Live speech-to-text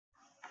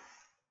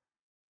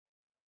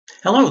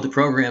Hello, the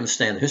program is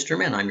Stan the History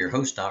Man. I'm your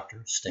host,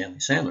 Dr. Stanley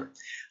Sandler.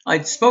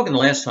 I'd spoken the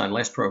last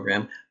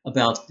program,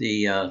 about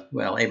the,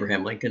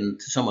 Abraham Lincoln,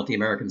 somewhat the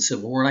American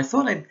Civil War, and I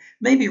thought I'd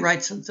maybe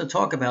to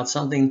talk about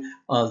something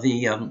of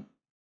the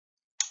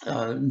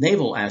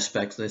naval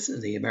aspect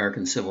of the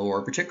American Civil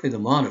War, particularly the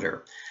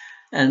Monitor.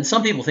 And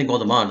some people think, well,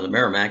 the Monitor, the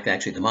Merrimack,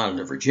 actually the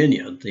Monitor,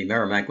 Virginia. The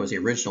Merrimack was the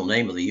original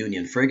name of the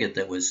Union frigate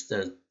that was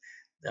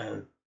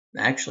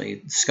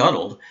actually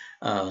scuttled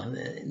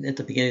at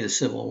the beginning of the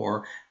Civil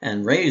War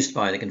and raised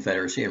by the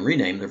Confederacy and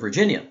renamed the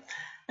Virginia.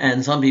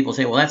 And some people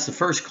say, well, that's the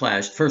first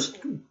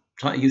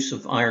use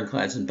of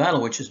ironclads in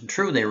battle, which isn't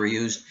true. They were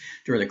used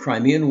during the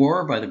Crimean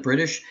War by the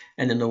British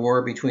and in the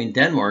war between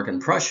Denmark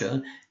and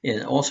Prussia,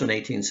 also in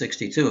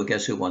 1862.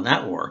 Guess who won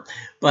that war?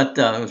 But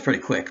it was pretty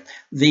quick.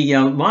 The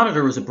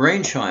Monitor was a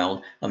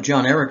brainchild of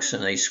John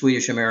Ericsson, a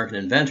Swedish-American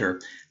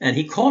inventor, and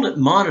he called it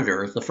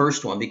Monitor, the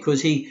first one,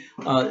 because the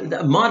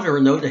Monitor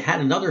note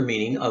had another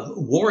meaning of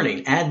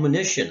warning,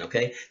 admonition.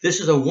 Okay, this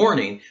is a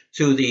warning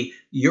to the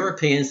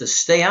Europeans to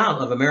stay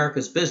out of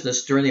America's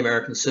business during the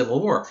American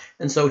Civil War.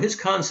 And so his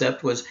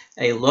concept was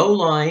a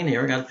low-lying,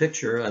 here I got a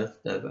picture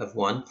of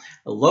one,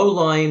 a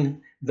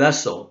low-lying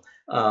vessel,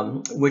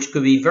 which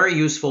could be very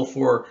useful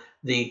for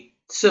the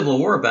Civil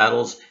War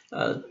battles,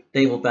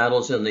 naval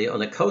battles on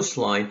the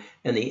coastline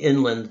and the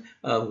inland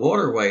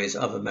waterways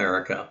of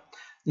America.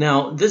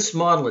 Now, this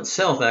model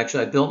itself,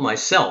 actually, I built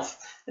myself,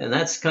 and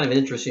that's kind of an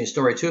interesting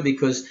story too,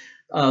 because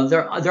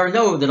there are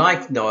no, that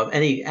I know of,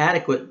 any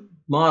adequate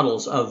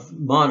models of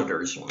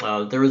monitors.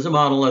 There is a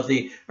model of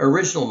the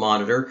original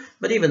Monitor,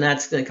 but even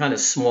that's kind of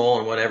small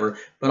and whatever.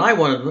 But I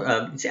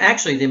wanted,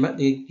 actually,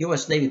 the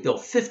U.S. Navy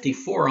built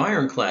 54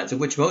 ironclads, of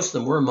which most of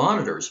them were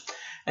monitors.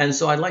 And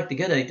so I'd like to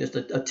get just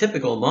a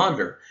typical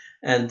Monitor.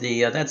 And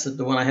that's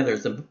the one I have there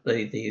is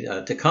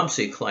the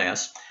Tecumseh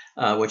class,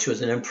 which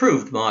was an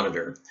improved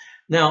Monitor.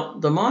 Now,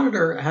 the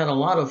Monitor had a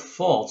lot of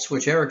faults,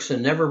 which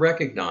Ericsson never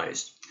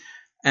recognized.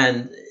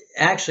 And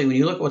actually, when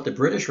you look at what the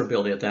British were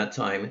building at that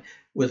time,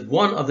 with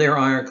one of their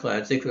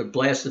ironclads, they could have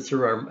blasted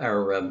through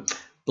our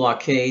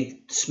blockade,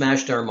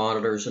 smashed our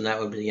monitors, and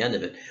that would be the end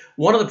of it.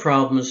 One of the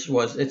problems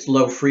was its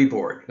low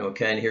freeboard.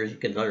 Okay, and here you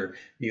get another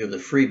view of the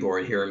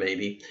freeboard here,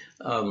 maybe.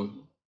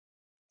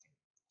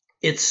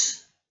 They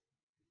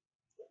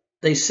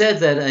said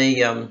that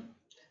a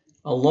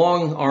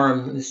long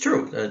arm, it's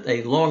true,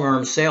 a long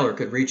arm sailor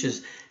could reach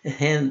his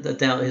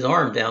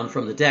arm down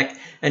from the deck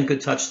and could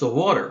touch the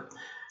water.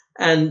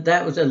 And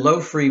that was a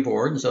low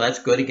freeboard, and so that's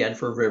good again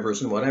for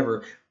rivers and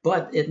whatever,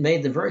 but it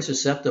made them very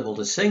susceptible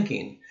to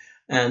sinking.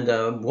 And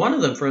one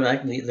of them, for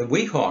that, the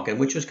Weehawken,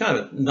 which was kind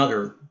of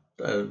another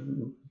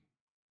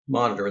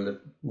Monitor in the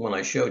one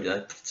I showed you,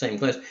 that same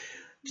class,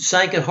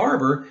 sank at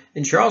harbor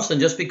in Charleston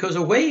just because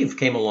a wave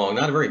came along.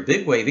 Not a very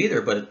big wave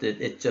either, but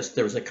it just,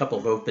 there was a couple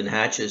of open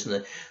hatches,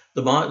 and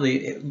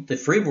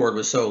the freeboard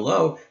was so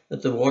low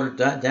that the water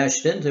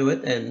dashed into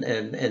it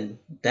and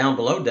down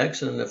below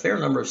decks, and a fair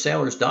number of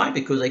sailors died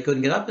because they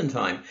couldn't get up in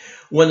time.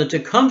 When the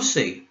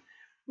Tecumseh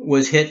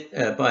was hit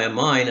by a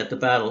mine at the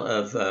Battle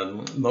of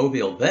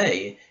Mobile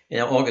Bay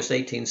in August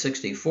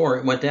 1864,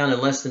 it went down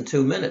in less than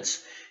 2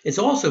 minutes. It's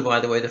also,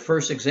 by the way, the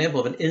first example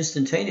of an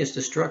instantaneous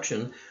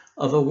destruction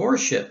of a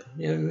warship.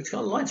 You know,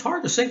 it's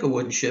hard to sink a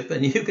wooden ship,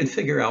 and you can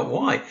figure out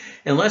why.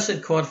 Unless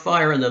it caught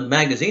fire and the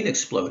magazine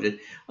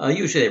exploded,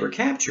 usually they were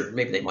captured.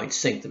 Maybe they might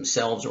sink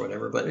themselves or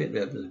whatever, but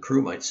the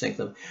crew might sink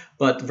them.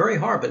 But very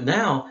hard. But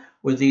now,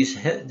 with these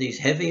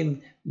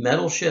heavy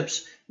metal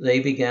ships, they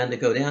began to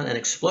go down and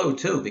explode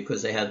too,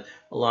 because they had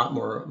a lot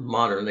more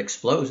modern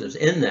explosives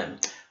in them.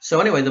 So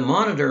anyway, the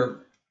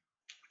Monitor,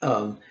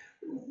 I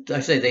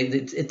say,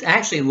 it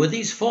actually, with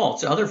these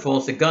faults, other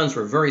faults, the guns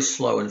were very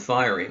slow in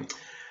firing.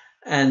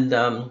 And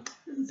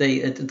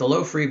the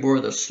low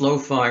freeboard, the slow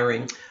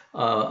firing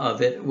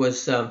of it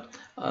was something.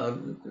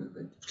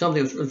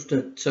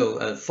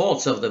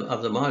 Faults of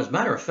the Monitor. As a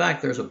matter of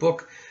fact, there's a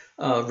book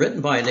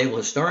written by a naval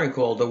historian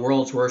called "The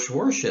World's Worst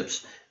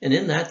Warships," and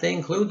in that they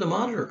include the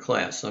Monitor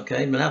class.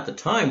 Okay, but at the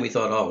time we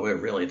thought, oh, we're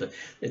really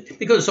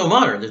because it's so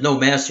modern. There's no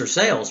masts or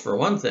sails for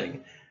one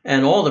thing,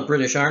 and all the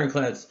British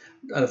ironclads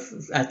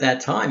at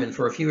that time and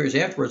for a few years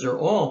afterwards are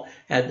all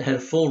had a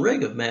full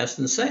rig of masts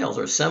and sails,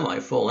 or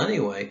semi-full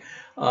anyway,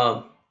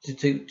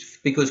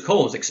 because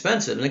coal is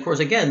expensive. And of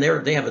course, again,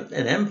 they have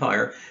an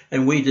empire,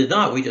 and we did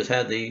not. We just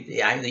had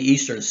the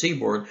eastern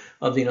seaboard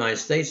of the United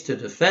States to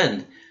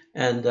defend.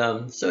 And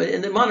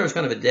and the Monitor was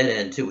kind of a dead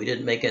end too. We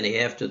didn't make any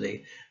after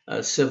the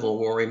Civil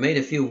War. We made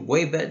a few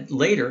way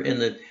later in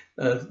the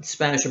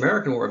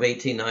Spanish-American War of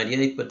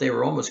 1898, but they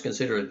were almost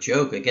considered a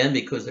joke, again,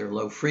 because they're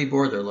low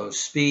freeboard, they're low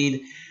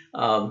speed,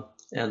 and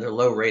their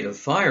low rate of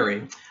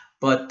firing.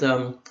 But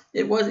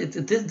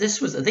this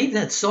was, they had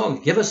that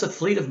song, "Give us a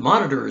fleet of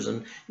monitors,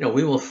 and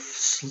we will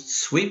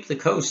sweep the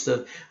coast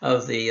of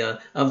the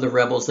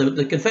rebels."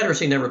 The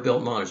Confederacy never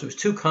built monitors; it was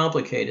too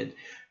complicated.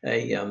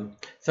 In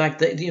fact,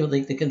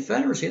 the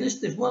Confederacy, and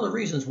this is one of the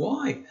reasons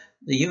why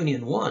the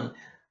Union won.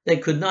 They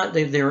could not,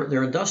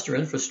 their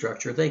industrial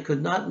infrastructure, they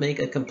could not make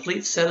a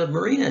complete set of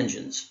marine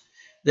engines.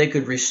 They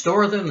could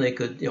restore them, they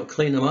could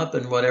clean them up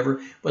and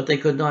whatever, but they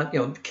could not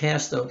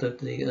cast out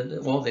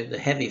all the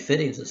heavy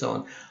fittings and so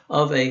on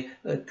of a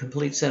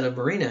complete set of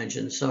marine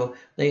engines. So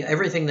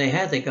everything they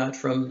had they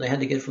had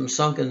to get from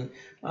sunken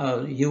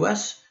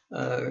U.S.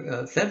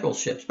 Federal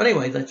ships. But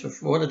anyway, that's what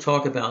I want to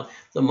talk about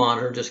the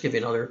Monitor. Just give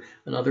you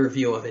another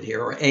view of it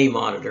here, or a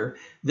Monitor.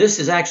 This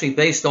is actually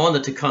based on the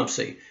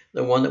Tecumseh,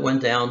 the one that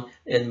went down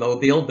in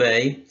Mobile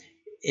Bay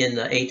in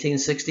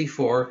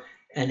 1864,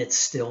 and it's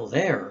still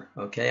there.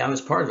 Okay, I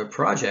was part of a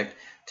project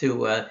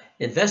to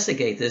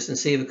investigate this and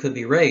see if it could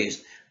be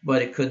raised,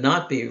 but it could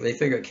not be. They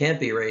figure it can't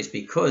be raised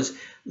because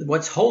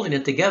what's holding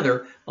it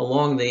together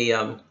along the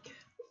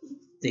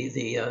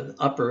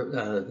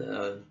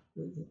upper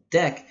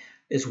deck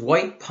is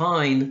white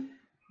pine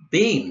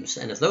beams,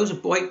 and if those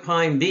white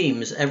pine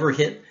beams ever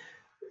hit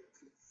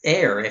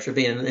air after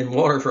being in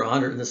water for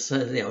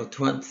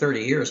 30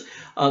 years,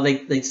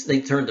 they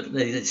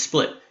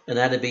split, and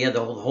that'd be it.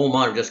 The whole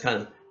Monitor just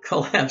kind of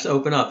collapse,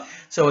 open up.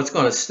 So it's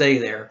going to stay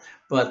there.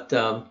 But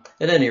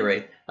at any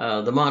rate,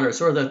 the Monitor is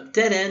sort of the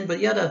dead end,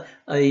 but yet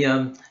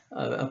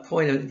a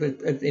point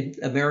of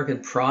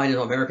American pride and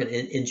American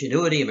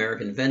ingenuity,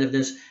 American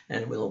inventiveness,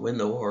 and we'll win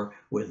the war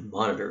with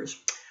monitors.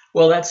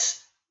 Well,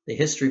 that's the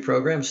history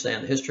program,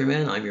 Stan the History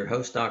Man. I'm your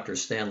host, Dr.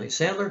 Stanley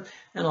Sandler,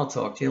 and I'll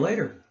talk to you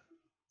later.